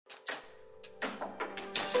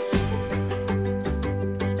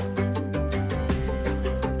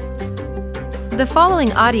The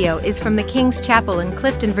following audio is from the King's Chapel in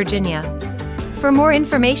Clifton, Virginia. For more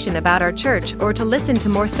information about our church or to listen to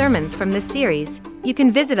more sermons from this series, you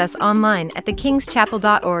can visit us online at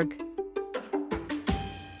thekingschapel.org.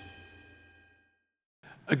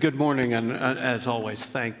 Good morning, and as always,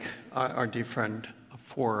 thank our dear friend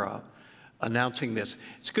for announcing this.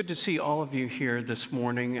 It's good to see all of you here this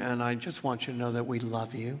morning, and I just want you to know that we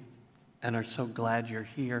love you and are so glad you're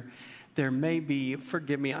here. There may be,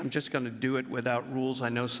 forgive me, I'm just going to do it without rules. I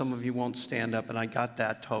know some of you won't stand up, and I got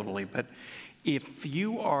that totally, but if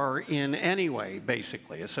you are in any way,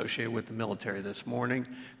 basically, associated with the military this morning,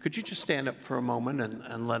 could you just stand up for a moment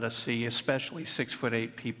and let us see, especially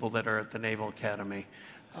 6'8" people that are at the Naval Academy?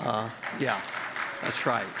 Yeah, that's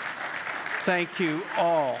right. Thank you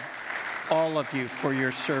all of you for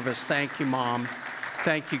your service. Thank you, Mom.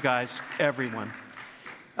 Thank you, guys, everyone.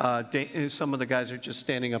 Some of the guys are just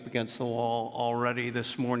standing up against the wall already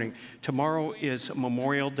this morning. Tomorrow is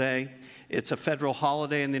Memorial Day. It's a federal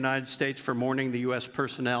holiday in the United States for mourning the U.S.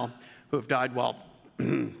 personnel who have died while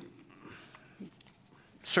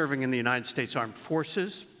serving in the United States Armed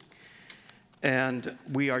Forces. And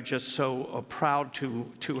we are just so proud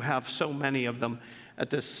to have so many of them at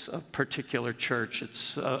this particular church.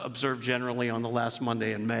 It's observed generally on the last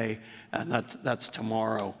Monday in May, and that's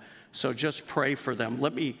tomorrow. So just pray for them.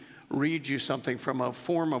 Let me read you something from a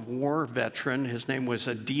former war veteran. His name was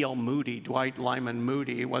D.L. Moody, Dwight Lyman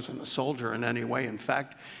Moody. He wasn't a soldier in any way. In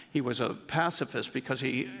fact, he was a pacifist because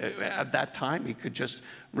at that time, he could just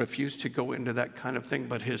refuse to go into that kind of thing.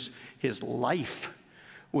 But his life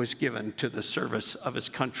was given to the service of his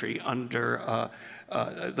country under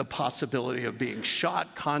the possibility of being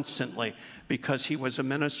shot constantly because he was a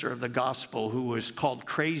minister of the gospel who was called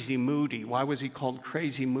Crazy Moody. Why was he called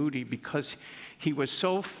Crazy Moody? Because he was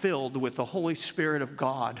so filled with the Holy Spirit of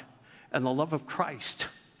God and the love of Christ,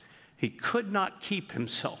 he could not keep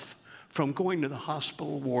himself from going to the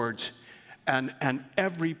hospital wards and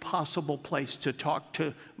every possible place to talk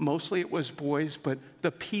to, mostly it was boys, but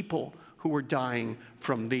the people who were dying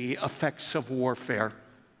from the effects of warfare.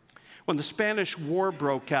 When the Spanish War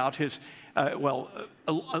broke out,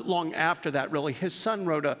 long after that, really, his son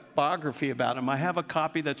wrote a biography about him. I have a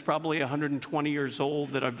copy that's probably 120 years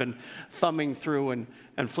old that I've been thumbing through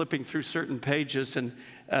and flipping through certain pages. And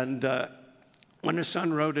when his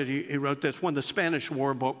son wrote it, he wrote this: when the Spanish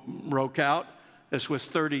War broke out, this was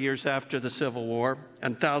 30 years after the Civil War,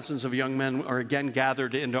 and thousands of young men are again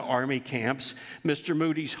gathered into army camps, Mr.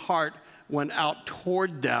 Moody's heart went out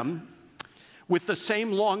toward them with the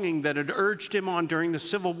same longing that had urged him on during the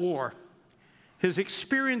Civil War. His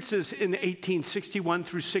experiences in 1861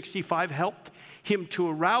 through 65 helped him to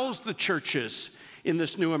arouse the churches in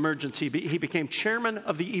this new emergency. He became chairman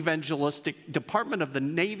of the evangelistic department of the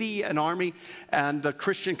Navy and Army and the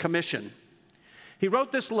Christian Commission. He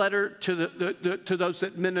wrote this letter to those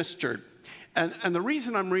that ministered. And the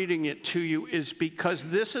reason I'm reading it to you is because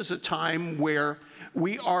this is a time where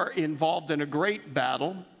we are involved in a great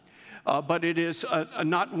battle. But it is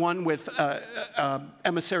not one with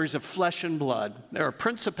emissaries of flesh and blood. There are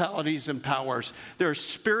principalities and powers. There is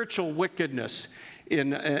spiritual wickedness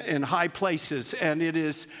in high places. And it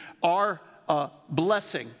is our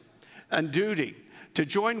blessing and duty to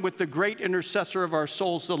join with the great intercessor of our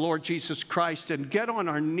souls, the Lord Jesus Christ, and get on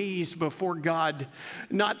our knees before God,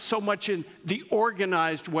 not so much in the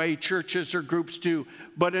organized way churches or groups do,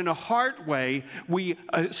 but in a heart way. We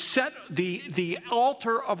set the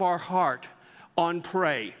altar of our heart on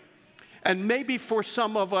pray. And maybe for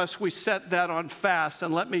some of us, we set that on fast.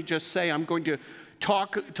 And let me just say, I'm going to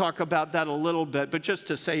talk about that a little bit, but just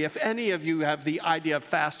to say, if any of you have the idea of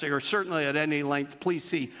fasting, or certainly at any length, please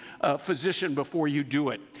see a physician before you do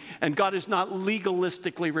it. And God is not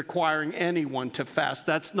legalistically requiring anyone to fast.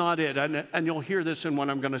 That's not it. And you'll hear this in what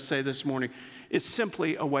I'm going to say this morning. It's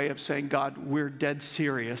simply a way of saying, God, we're dead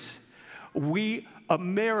serious. We,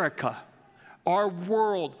 America, our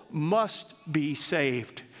world must be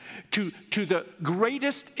saved. To the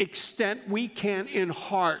greatest extent we can in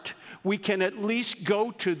heart, we can at least go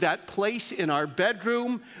to that place in our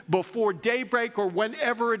bedroom before daybreak or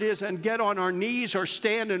whenever it is and get on our knees or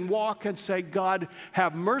stand and walk and say, God,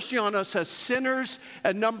 have mercy on us as sinners.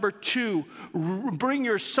 And number two, bring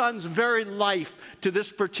your son's very life to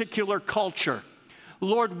this particular culture.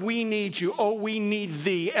 Lord, we need you. Oh, we need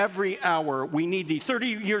thee every hour. We need thee. 30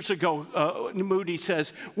 years ago, Moody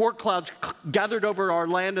says, war clouds gathered over our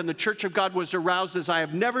land and the church of God was aroused as I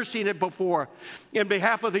have never seen it before in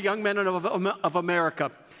behalf of the young men of America.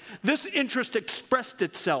 This interest expressed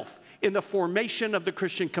itself in the formation of the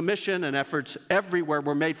Christian Commission, and efforts everywhere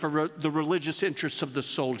were made for the religious interests of the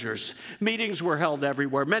soldiers. Meetings were held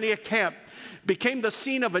everywhere. Many a camp became the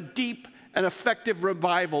scene of a deep and effective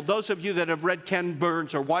revival. Those of you that have read Ken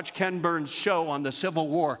Burns or watched Ken Burns' show on the Civil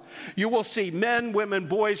War, you will see men, women,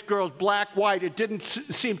 boys, girls, black, white. It didn't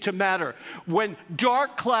seem to matter. When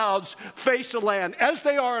dark clouds face the land, as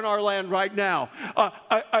they are in our land right now,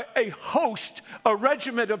 a host, a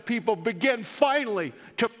regiment of people begin finally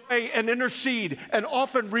to pray and intercede, and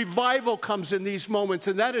often revival comes in these moments.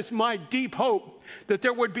 And that is my deep hope, that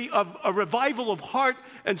there would be a revival of heart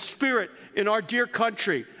and spirit in our dear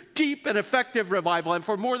country. Deep and effective revival. And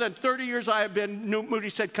for more than 30 years, I have been, Moody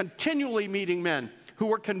said, continually meeting men who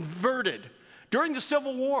were converted during the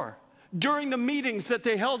Civil War, during the meetings that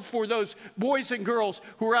they held for those boys and girls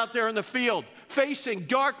who were out there in the field, facing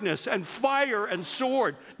darkness and fire and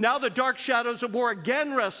sword. Now the dark shadows of war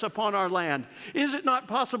again rests upon our land. Is it not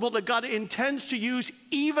possible that God intends to use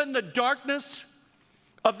even the darkness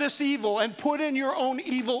of this evil and put in your own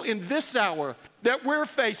evil in this hour that we're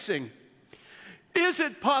facing? Is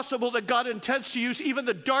it possible that God intends to use even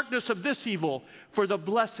the darkness of this evil for the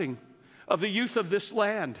blessing of the youth of this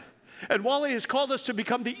land? And while He has called us to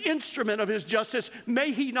become the instrument of His justice,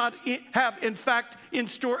 may He not have, in fact, in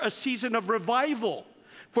store a season of revival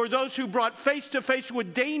for those who brought face to face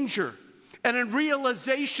with danger and in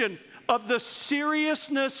realization of the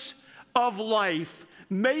seriousness of life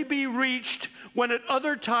may be reached when at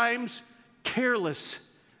other times careless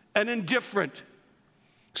and indifferent.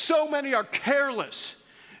 So many are careless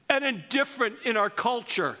and indifferent in our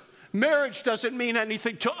culture. Marriage doesn't mean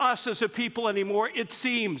anything to us as a people anymore, it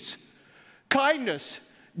seems. Kindness,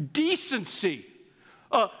 decency,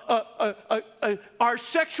 our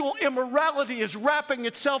sexual immorality is wrapping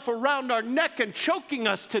itself around our neck and choking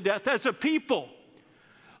us to death as a people.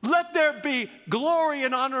 Let there be glory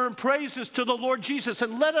and honor and praises to the Lord Jesus,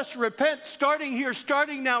 and let us repent starting here,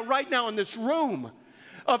 starting now, right now in this room,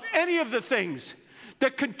 of any of the things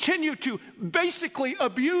that continue to basically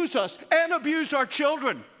abuse us and abuse our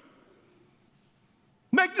children.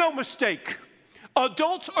 Make no mistake,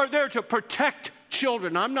 adults are there to protect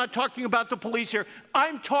children. I'm not talking about the police here.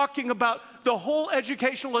 I'm talking about the whole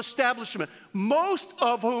educational establishment, most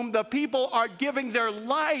of whom the people are giving their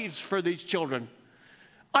lives for these children.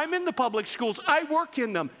 I'm in the public schools. I work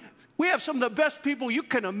in them. We have some of the best people you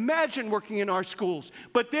can imagine working in our schools.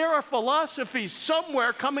 But there are philosophies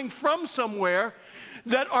somewhere, coming from somewhere,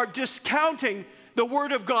 that are discounting the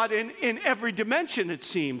Word of God in every dimension, it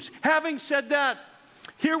seems. Having said that,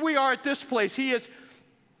 here we are at this place.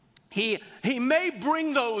 He may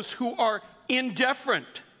bring those who are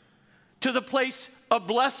indifferent to the place of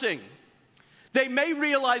blessing. They may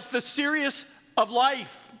realize the seriousness of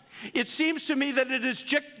life. It seems to me that it is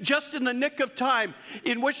just in the nick of time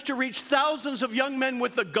in which to reach thousands of young men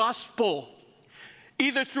with the gospel,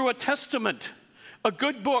 either through a testament, a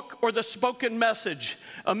good book, or the spoken message.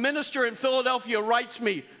 A minister in Philadelphia writes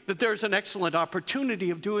me that there's an excellent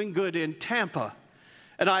opportunity of doing good in Tampa.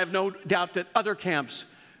 And I have no doubt that other camps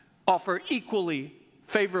offer equally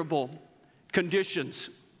favorable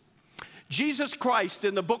conditions. Jesus Christ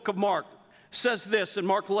in the book of Mark says this, and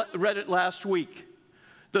Mark read it last week.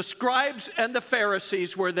 The scribes and the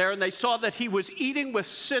Pharisees were there, and they saw that He was eating with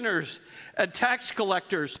sinners and tax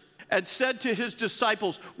collectors, and said to His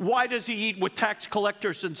disciples, "Why does He eat with tax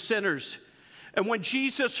collectors and sinners?" And when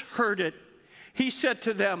Jesus heard it, He said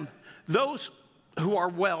to them, "Those who are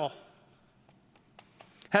well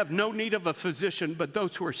have no need of a physician, but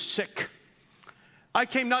those who are sick. I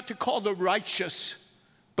came not to call the righteous,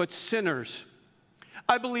 but sinners."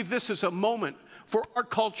 I believe this is a moment for our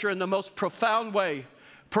culture in the most profound way.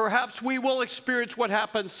 Perhaps we will experience what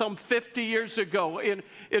happened some 50 years ago in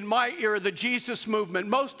my era, the Jesus movement.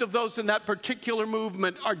 Most of those in that particular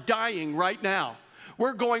movement are dying right now.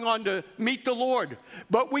 We're going on to meet the Lord.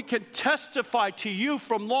 But we can testify to you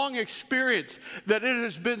from long experience that it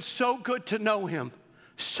has been so good to know Him.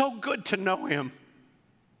 So good to know Him.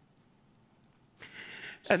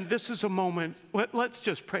 And this is a moment, let's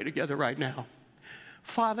just pray together right now.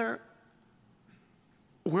 Father,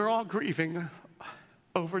 we're all grieving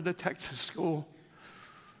over the Texas school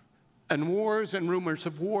and wars and rumors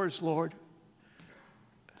of wars, Lord.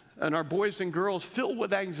 And our boys and girls filled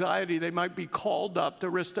with anxiety, they might be called up to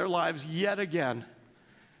risk their lives yet again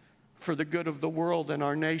for the good of the world and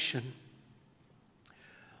our nation.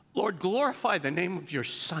 Lord, glorify the name of your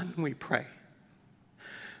Son, we pray.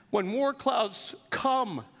 When war clouds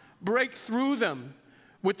come, break through them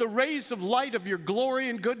with the rays of light of your glory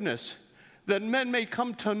and goodness, that men may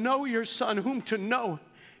come to know your Son, whom to know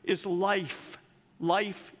is life,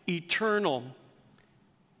 life eternal.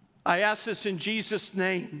 I ask this in Jesus'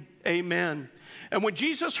 name, amen. And when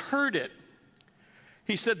Jesus heard it,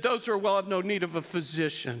 he said, those who are well have no need of a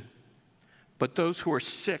physician, but those who are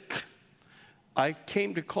sick. I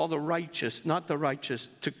came to call the righteous, not the righteous,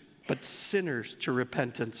 but sinners to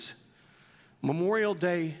repentance. Memorial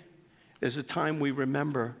Day is a time we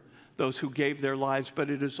remember those who gave their lives, but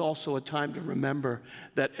it is also a time to remember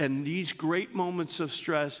that in these great moments of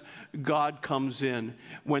stress, God comes in.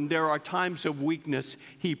 When there are times of weakness,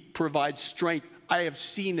 he provides strength. I have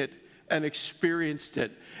seen it and experienced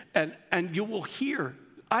it. And you will hear,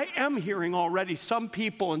 I am hearing already some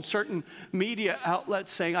people in certain media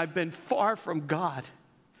outlets saying, I've been far from God.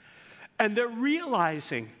 And they're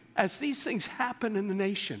realizing, as these things happen in the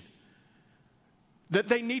nation, that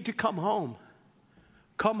they need to come home.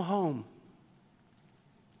 Come home.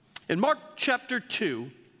 In Mark chapter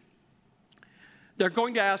 2, they're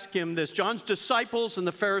going to ask him this. John's disciples and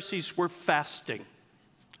the Pharisees were fasting.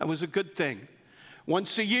 That was a good thing.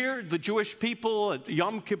 Once a year, the Jewish people at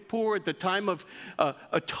Yom Kippur, at the time of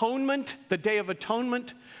atonement, the Day of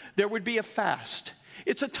Atonement, there would be a fast.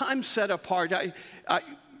 It's a time set apart.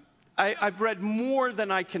 I've read more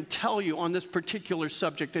than I can tell you on this particular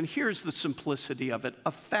subject, and here's the simplicity of it.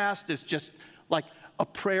 A fast is just like a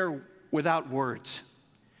prayer without words.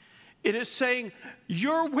 It is saying,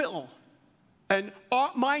 your will and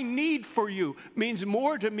my need for you means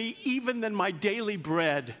more to me even than my daily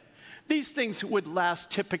bread. These things would last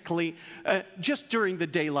typically just during the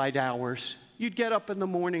daylight hours. You'd get up in the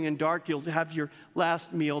morning and dark, you'll have your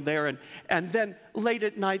last meal there, and then late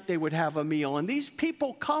at night they would have a meal. And these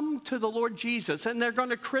people come to the Lord Jesus, and they're going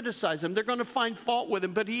to criticize him. They're going to find fault with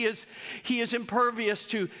him, but he is impervious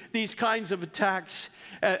to these kinds of attacks.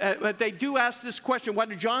 But they do ask this question, why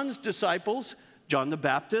do John's disciples, John the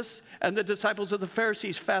Baptist, and the disciples of the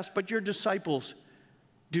Pharisees fast, but your disciples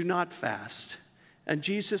do not fast? And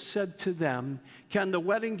Jesus said to them, can the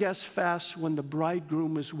wedding guests fast when the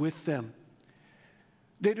bridegroom is with them?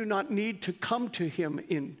 They do not need to come to him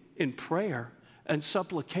in prayer and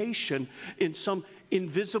supplication in some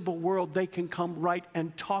invisible world. They can come right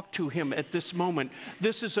and talk to him at this moment.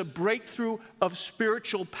 This is a breakthrough of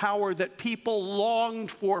spiritual power that people longed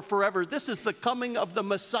for forever. This is the coming of the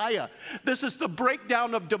Messiah. This is the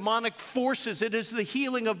breakdown of demonic forces. It is the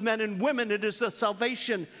healing of men and women. It is the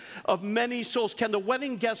salvation of many souls. Can the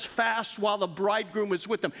wedding guests fast while the bridegroom is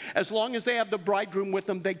with them? As long as they have the bridegroom with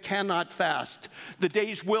them, they cannot fast. The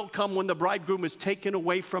days will come when the bridegroom is taken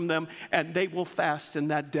away from them, and they will fast in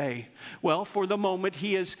that day. Well, for the moment,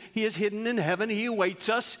 he is hidden in heaven. He awaits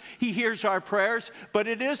us. He hears our prayers. But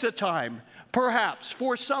it is a time, perhaps,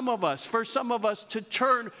 for some of us to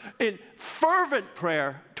turn in fervent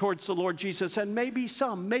prayer towards the Lord Jesus. And maybe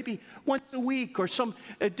once a week or some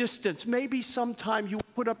distance, maybe sometime you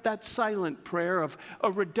put up that silent prayer of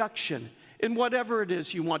a reduction in whatever it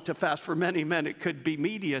is you want to fast. For many men, it could be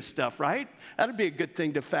media stuff, right? That'd be a good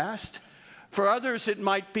thing to fast. For others, it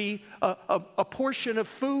might be a portion of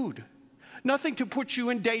food. Nothing to put you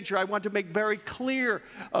in danger. I want to be very clear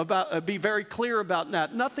about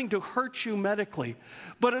that. Nothing to hurt you medically,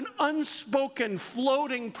 but an unspoken,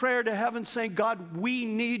 floating prayer to heaven saying, God, we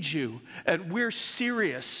need you, and we're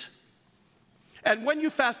serious. And when you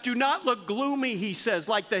fast, do not look gloomy, he says,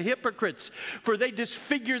 like the hypocrites, for they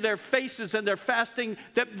disfigure their faces, and their fasting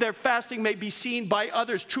may be seen by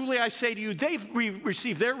others. Truly I say to you, they've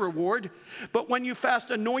received their reward. But when you fast,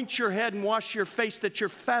 anoint your head and wash your face, that your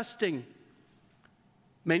fasting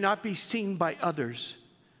may not be seen by others.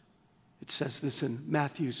 It says this in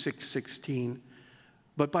Matthew 6:16.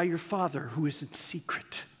 But by your Father who is in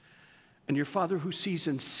secret. And your Father who sees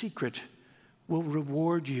in secret will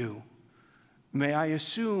reward you. May I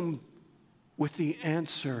assume with the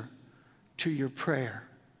answer to your prayer.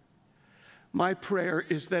 My prayer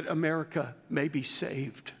is that America may be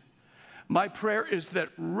saved. My prayer is that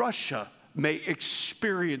Russia may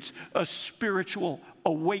experience a spiritual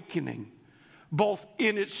awakening, both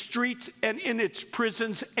in its streets and in its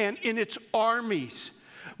prisons and in its armies.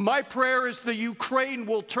 My prayer is the Ukraine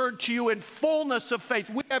will turn to you in fullness of faith.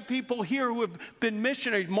 We have people here who have been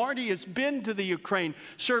missionaries. Marty has been to the Ukraine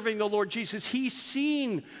serving the Lord Jesus. He's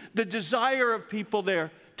seen the desire of people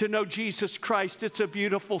there to know Jesus Christ. It's a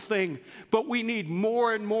beautiful thing, but we need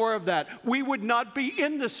more and more of that. We would not be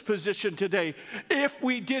in this position today if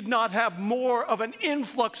we did not have more of an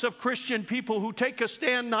influx of Christian people who take a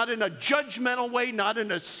stand, not in a judgmental way, not in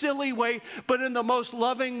a silly way, but in the most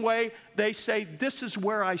loving way. They say, this is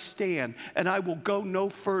where I stand, and I will go no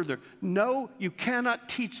further. No, you cannot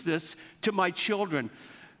teach this to my children.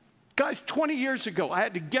 Guys, 20 years ago, I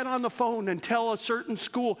had to get on the phone and tell a certain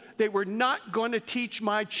school they were not going to teach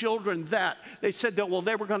my children that. They said that, well,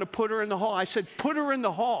 they were going to put her in the hall. I said, put her in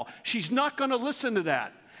the hall. She's not going to listen to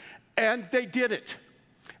that. And they did it.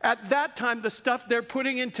 At that time, the stuff they're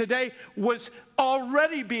putting in today was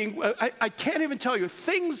already being, I can't even tell you,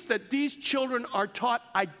 things that these children are taught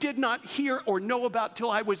I did not hear or know about till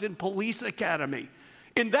I was in police academy.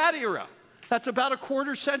 In that era, that's about a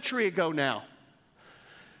quarter century ago now.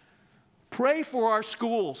 Pray for our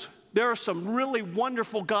schools. There are some really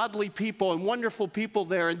wonderful, godly people and wonderful people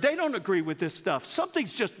there, and they don't agree with this stuff.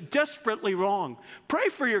 Something's just desperately wrong. Pray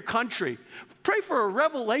for your country. Pray for a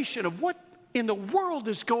revelation of what in the world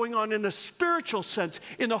is going on in a spiritual sense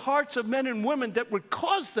in the hearts of men and women that would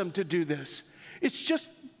cause them to do this. It's just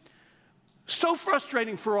so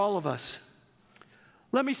frustrating for all of us.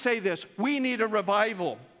 Let me say this. We need a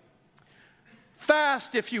revival.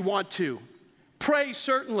 Fast if you want to. Pray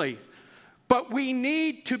certainly. But we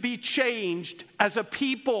need to be changed as a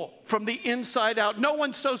people from the inside out. No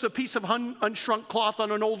one sews a piece of unshrunk cloth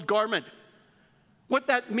on an old garment. What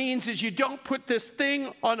that means is you don't put this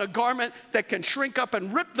thing on a garment that can shrink up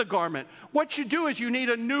and rip the garment. What you do is you need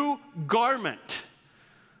a new garment.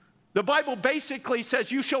 The Bible basically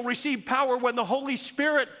says you shall receive power when the Holy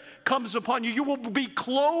Spirit comes upon you. You will be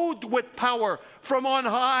clothed with power from on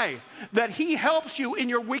high, that he helps you in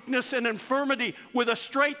your weakness and infirmity with a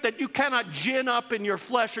strength that you cannot gin up in your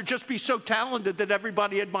flesh or just be so talented that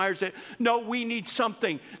everybody admires it. No, we need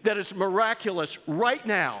something that is miraculous right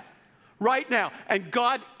now. Right now. And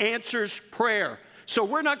God answers prayer. So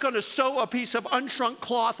we're not going to sew a piece of unshrunk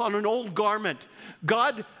cloth on an old garment.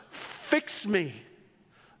 God, fix me.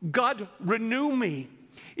 God, renew me.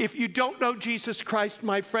 If you don't know Jesus Christ,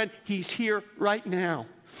 my friend, he's here right now.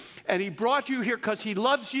 And he brought you here because he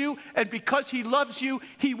loves you, and because he loves you,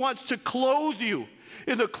 he wants to clothe you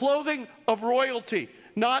in the clothing of royalty.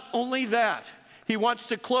 Not only that, he wants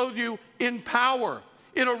to clothe you in power,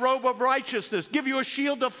 in a robe of righteousness, give you a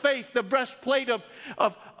shield of faith, the breastplate of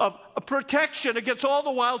protection against all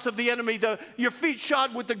the wiles of the enemy, your feet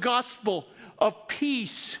shod with the gospel of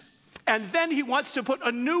peace. And then he wants to put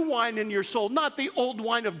a new wine in your soul, not the old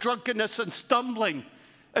wine of drunkenness and stumbling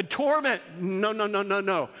and torment. No, no, no, no,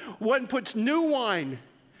 no. One puts new wine,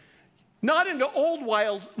 not into old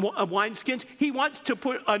wineskins. He wants to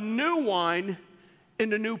put a new wine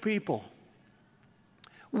into new people.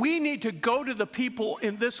 We need to go to the people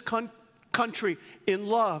in this country in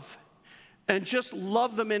love and just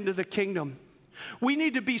love them into the kingdom. We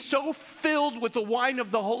need to be so filled with the wine of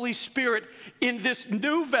the Holy Spirit in this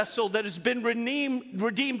new vessel that has been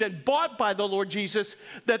redeemed and bought by the Lord Jesus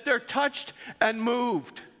that they're touched and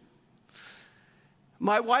moved.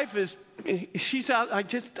 My wife she's out,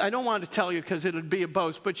 I don't want to tell you because it would be a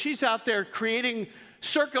boast, but she's out there creating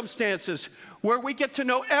circumstances where we get to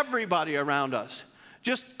know everybody around us.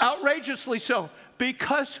 Just outrageously so,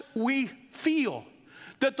 because we feel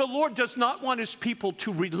that the Lord does not want his people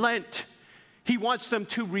to relent. He wants them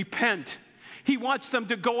to repent. He wants them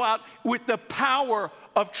to go out with the power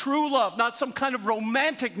of true love, not some kind of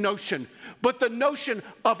romantic notion, but the notion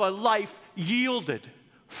of a life yielded,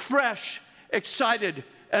 fresh, excited,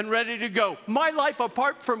 and ready to go. My life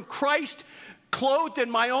apart from Christ, clothed in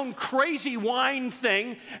my own crazy wine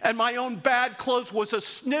thing and my own bad clothes, was a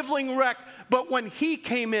sniveling wreck. But when he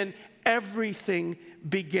came in, everything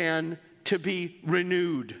began to be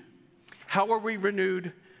renewed. How are we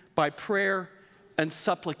renewed? By prayer and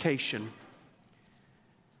supplication.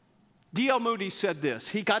 D.L. Moody said this.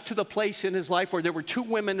 He got to the place in his life where there were two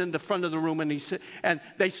women in the front of the room, and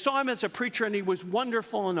they saw him as a preacher, and he was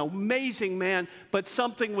wonderful and an amazing man, but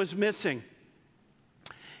something was missing.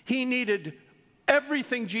 He needed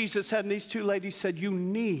everything Jesus had, and these two ladies said, you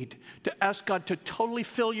need to ask God to totally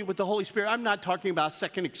fill you with the Holy Spirit. I'm not talking about a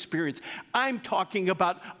second experience. I'm talking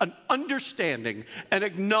about an understanding, an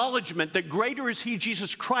acknowledgement that greater is he,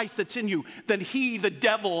 Jesus Christ, that's in you than he, the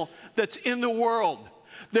devil, that's in the world.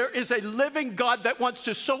 There is a living God that wants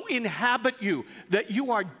to so inhabit you that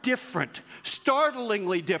you are different,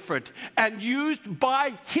 startlingly different, and used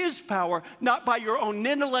by his power, not by your own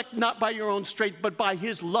intellect, not by your own strength, but by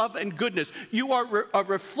his love and goodness. You are a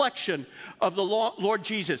reflection of the Lord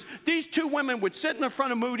Jesus. These two women would sit in the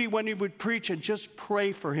front of Moody when he would preach and just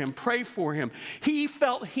pray for him, pray for him. He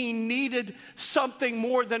felt he needed something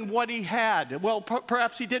more than what he had. Well,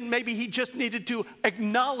 perhaps he didn't. Maybe he just needed to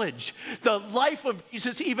acknowledge the life of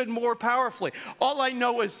Jesus even more powerfully. All I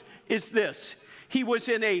know is this. He was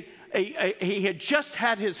in he had just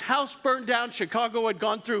had his house burned down. Chicago had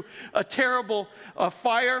gone through a terrible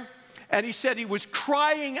fire. And he said he was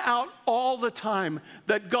crying out all the time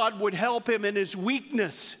that God would help him in his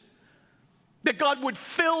weakness. That God would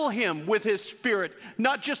fill him with his Spirit,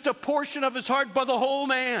 not just a portion of his heart, but the whole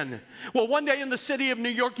man. Well, one day in the city of New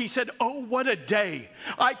York, he said, "Oh, what a day.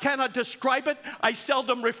 I cannot describe it. I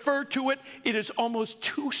seldom refer to it. It is almost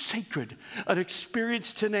too sacred an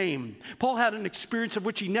experience to name." Paul had an experience of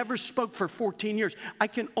which he never spoke for 14 years. I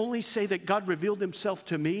can only say that God revealed himself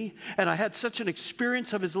to me, and I had such an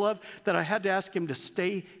experience of his love that I had to ask him to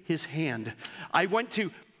stay his hand. I went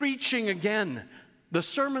to preaching again. The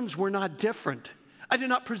sermons were not different. I did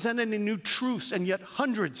not present any new truths, and yet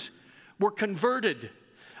hundreds were converted.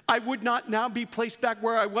 I would not now be placed back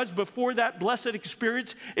where I was before that blessed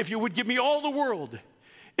experience. If you would give me all the world,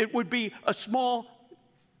 it would be a small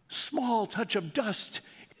touch of dust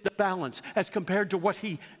in the balance as compared to what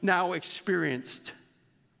he now experienced.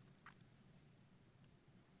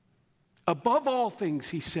 Above all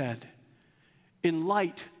things, he said, in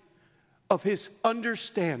light of his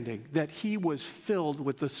understanding that he was filled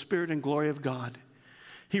with the Spirit and glory of God.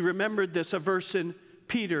 He remembered this, a verse in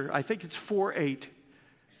Peter, I think it's 4:8.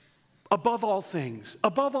 Above all things,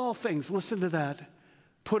 listen to that,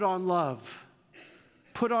 put on love.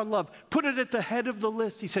 Put on love. Put it at the head of the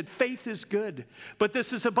list. He said, faith is good, but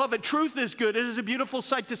this is above it. Truth is good. It is a beautiful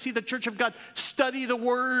sight to see the church of God study the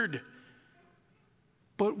word.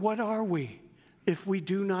 But what are we if we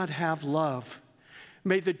do not have love?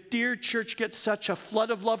 May the dear church get such a flood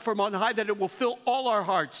of love from on high that it will fill all our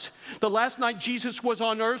hearts. The last night Jesus was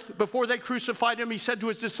on earth, before they crucified him, he said to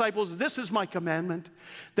his disciples, "This is my commandment,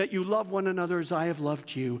 that you love one another as I have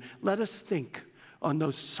loved you." Let us think on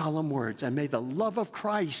those solemn words, and may the love of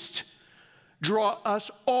Christ draw us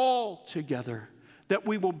all together, that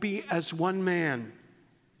we will be as one man.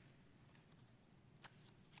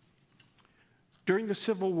 During the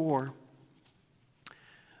Civil War,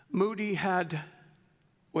 Moody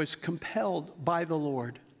was compelled by the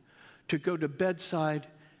Lord to go to bedside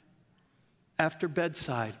after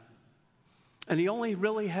bedside. And he only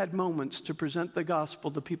really had moments to present the gospel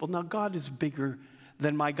to people. Now, God is bigger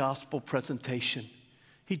than my gospel presentation.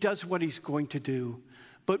 He does what he's going to do.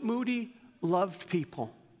 But Moody loved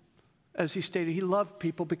people. As he stated, he loved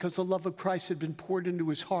people because the love of Christ had been poured into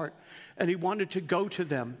his heart, and he wanted to go to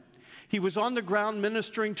them. He was on the ground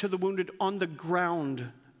ministering to the wounded,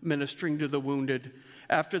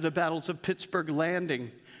 after the battles of Pittsburgh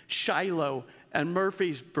Landing, Shiloh, and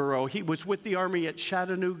Murfreesboro. He was with the army at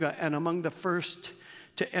Chattanooga and among the first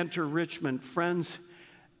to enter Richmond. Friends,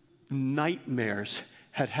 nightmares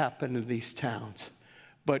had happened in these towns,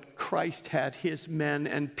 but Christ had his men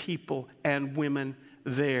and people and women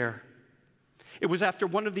there. It was after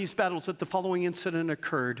one of these battles that the following incident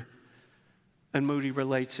occurred, and Moody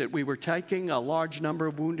relates it. We were taking a large number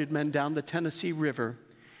of wounded men down the Tennessee River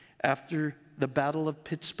after the Battle of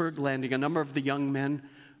Pittsburgh Landing. A number of the young men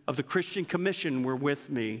of the Christian Commission were with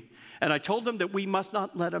me, and I told them that we must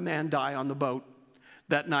not let a man die on the boat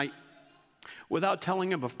that night without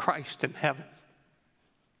telling him of Christ in heaven.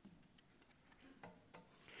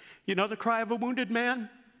 You know the cry of a wounded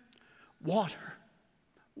man? Water,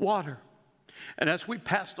 water. And as we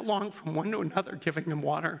passed along from one to another giving them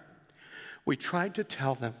water, we tried to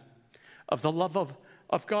tell them of the love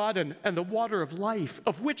of God and the water of life,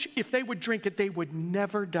 of which if they would drink it, they would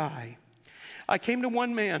never die. I came to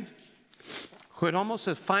one man who had almost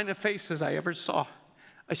as fine a face as I ever saw.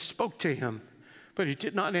 I spoke to him, but he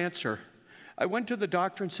did not answer. I went to the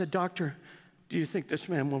doctor and said, "Doctor, do you think this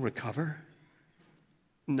man will recover?"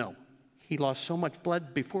 No. He lost so much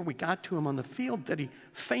blood before we got to him on the field that he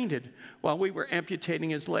fainted while we were amputating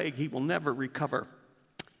his leg. He will never recover.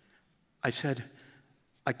 I said,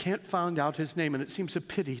 "I can't find out his name, and it seems a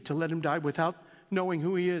pity to let him die without knowing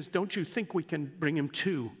who he is. Don't you think we can bring him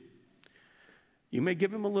to?" "You may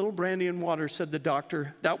give him a little brandy and water," said the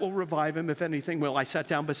doctor. "That will revive him, if anything." Well, I sat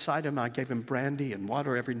down beside him. I gave him brandy and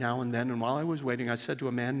water every now and then, and while I was waiting, I said to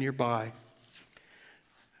a man nearby,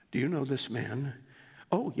 "Do you know this man?"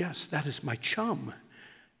 "Oh, yes, that is my chum."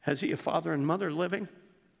 "Has he a father and mother living?"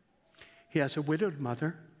 "He has a widowed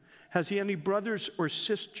mother." "Has he any brothers or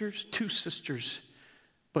sisters?" "2 sisters.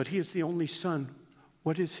 But he is the only son."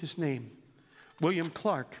 "What is his name?" "William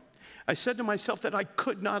Clark." I said to myself that I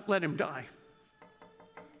could not let him die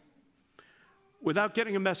without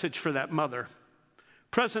getting a message for that mother.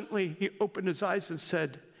 Presently, he opened his eyes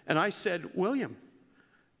and I said, "William,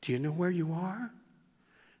 do you know where you are?"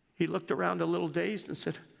 He looked around a little dazed and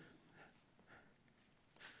said,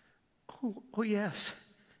 Oh, yes.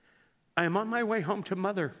 I am on my way home to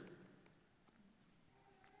Mother."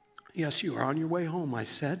 "Yes, you are on your way home," I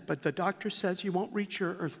said, "but the doctor says you won't reach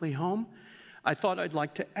your earthly home. I thought I'd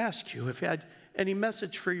like to ask you if you had any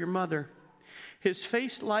message for your mother." His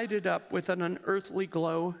face lighted up with an unearthly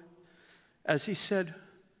glow, as he said,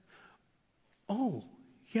 "Oh,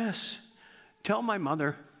 yes, tell my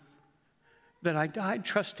mother that I died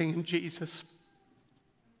trusting in Jesus."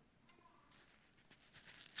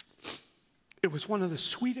 It was one of the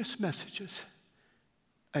sweetest messages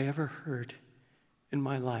I ever heard in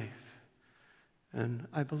my life. And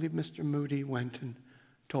I believe Mr. Moody went and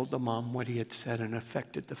told the mom what he had said and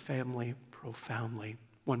affected the family profoundly.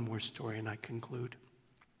 One more story and I conclude.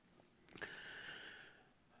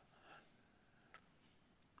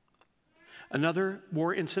 Another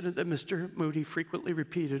war incident that Mr. Moody frequently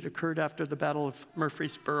repeated occurred after the Battle of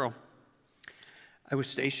Murfreesboro. I was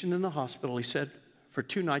stationed in the hospital. He said, for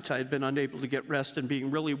 2 nights I had been unable to get rest and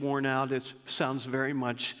being really worn out. It sounds very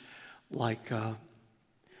much like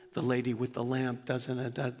the lady with the lamp, doesn't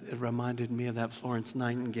it? It reminded me of that Florence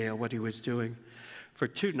Nightingale, what he was doing. For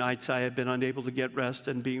 2 nights I had been unable to get rest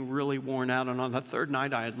and being really worn out, and on the 3rd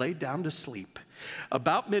night I had laid down to sleep.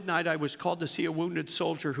 About midnight I was called to see a wounded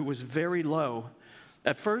soldier who was very low.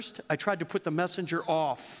 At first I tried to put the messenger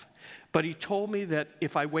off, but he told me that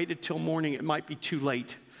if I waited till morning it might be too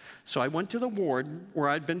late. So I went to the ward where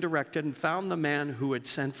I'd been directed and found the man who had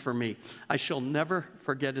sent for me. I shall never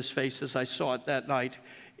forget his face as I saw it that night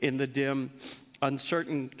in the dim,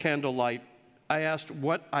 uncertain candlelight. I asked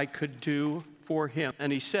what I could do for him,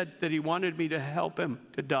 and he said that he wanted me to help him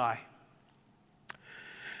to die.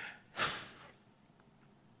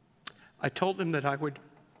 I told him that I would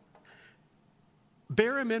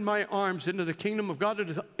bear him in my arms into the kingdom of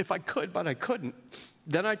God if I could, but I couldn't.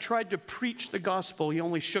 Then I tried to preach the gospel. He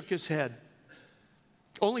only shook his head.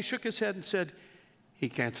 And said, "He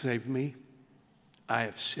can't save me. I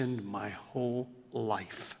have sinned my whole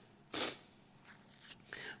life."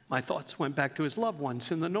 My thoughts went back to his loved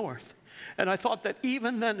ones in the north. And I thought that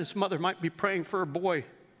even then his mother might be praying for a boy.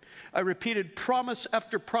 I repeated promise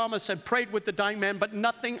after promise and prayed with the dying man, but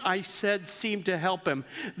nothing I said seemed to help him.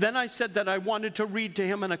 Then I said that I wanted to read to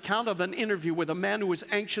him an account of an interview with a man who was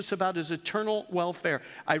anxious about his eternal welfare.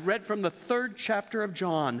 I read from the 3rd chapter of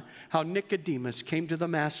John how Nicodemus came to the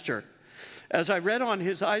master. As I read on,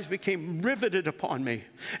 his eyes became riveted upon me,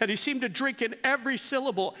 and he seemed to drink in every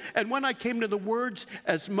syllable. And when I came to the words,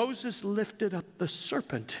 as Moses lifted up the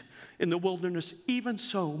serpent in the wilderness, even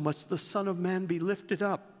so must the Son of Man be lifted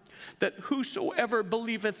up, that whosoever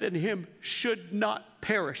believeth in him should not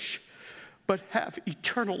perish, but have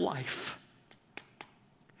eternal life.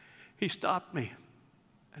 He stopped me,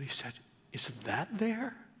 and he said, "Is that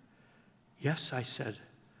there?" "Yes," I said.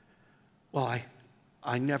 "Well,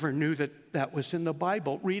 I never knew that was in the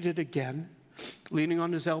Bible." "Read it again." Leaning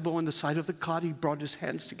on his elbow on the side of the cot, he brought his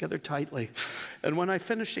hands together tightly. And when I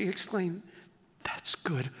finished, he exclaimed, "That's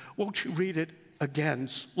good. Won't you read it again?"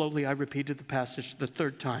 Slowly, I repeated the passage the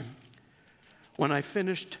 3rd time. When I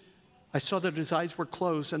finished, I saw that his eyes were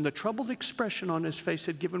closed, and the troubled expression on his face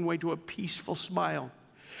had given way to a peaceful smile.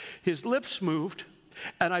 His lips moved,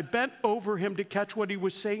 and I bent over him to catch what he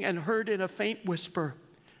was saying and heard in a faint whisper,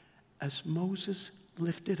 "As Moses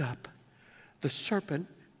lifted up the serpent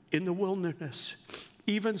in the wilderness,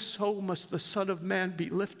 even so must the Son of Man be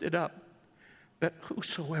lifted up, that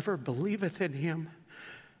whosoever believeth in him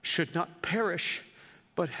should not perish,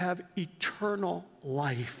 but have eternal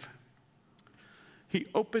life." He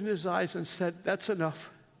opened his eyes and said, "That's enough.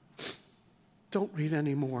 Don't read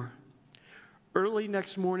anymore." Early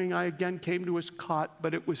next morning, I again came to his cot,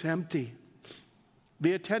 but it was empty.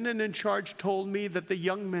 The attendant in charge told me that the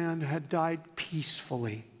young man had died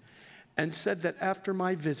peacefully and said that after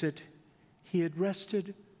my visit, he had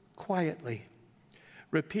rested quietly,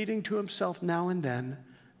 repeating to himself now and then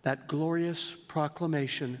that glorious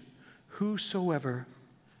proclamation, "Whosoever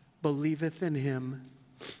believeth in him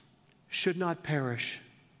should not perish,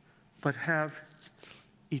 but have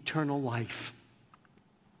eternal life."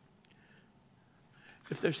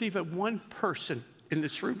 If there's even one person in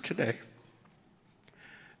this room today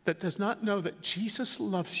that does not know that Jesus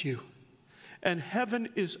loves you and heaven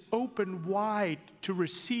is open wide to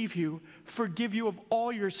receive you, forgive you of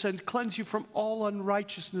all your sins, cleanse you from all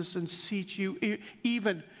unrighteousness, and seat you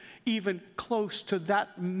even close to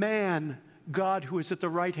that man, God, who is at the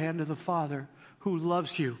right hand of the Father, who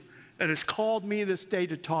loves you and has called me this day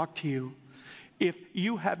to talk to you. If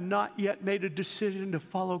you have not yet made a decision to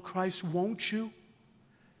follow Christ, won't you?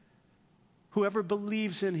 Whoever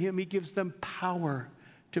believes in him, he gives them power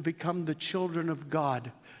to become the children of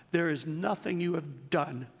God. There is nothing you have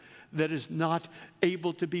done that is not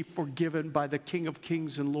able to be forgiven by the King of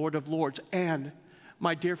Kings and Lord of Lords. And,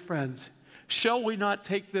 my dear friends, shall we not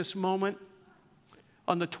take this moment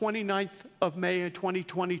on the 29th of May of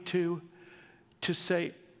 2022 to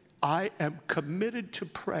say, I am committed to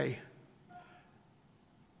pray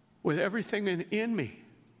with everything in me.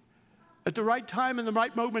 At the right time, in the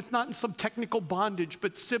right moments, not in some technical bondage,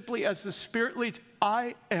 but simply as the Spirit leads.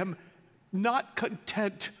 I am not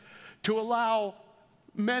content to allow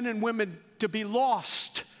men and women to be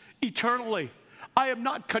lost eternally. I am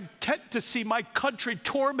not content to see my country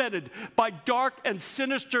tormented by dark and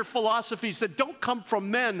sinister philosophies that don't come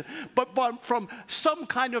from men, but from some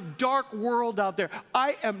kind of dark world out there.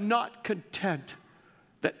 I am not content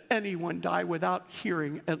that anyone die without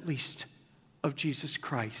hearing at least of Jesus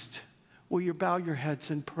Christ. Will you bow your heads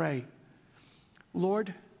and pray?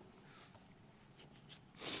 Lord,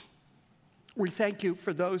 we thank you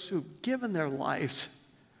for those who've given their lives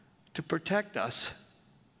to protect us.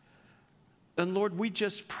 And Lord, we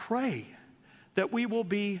just pray that we will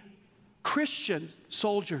be Christian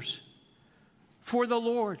soldiers for the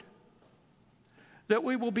Lord. That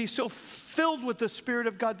we will be so filled with the Spirit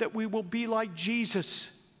of God that we will be like Jesus.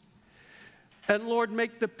 And Lord,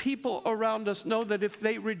 make the people around us know that if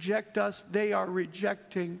they reject us, they are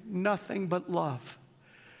rejecting nothing but love.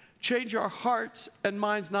 Change our hearts and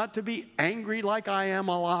minds not to be angry like I am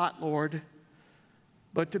a lot, Lord,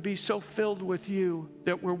 but to be so filled with you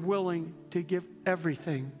that we're willing to give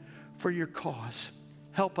everything for your cause.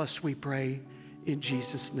 Help us, we pray, in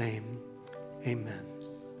Jesus' name. Amen.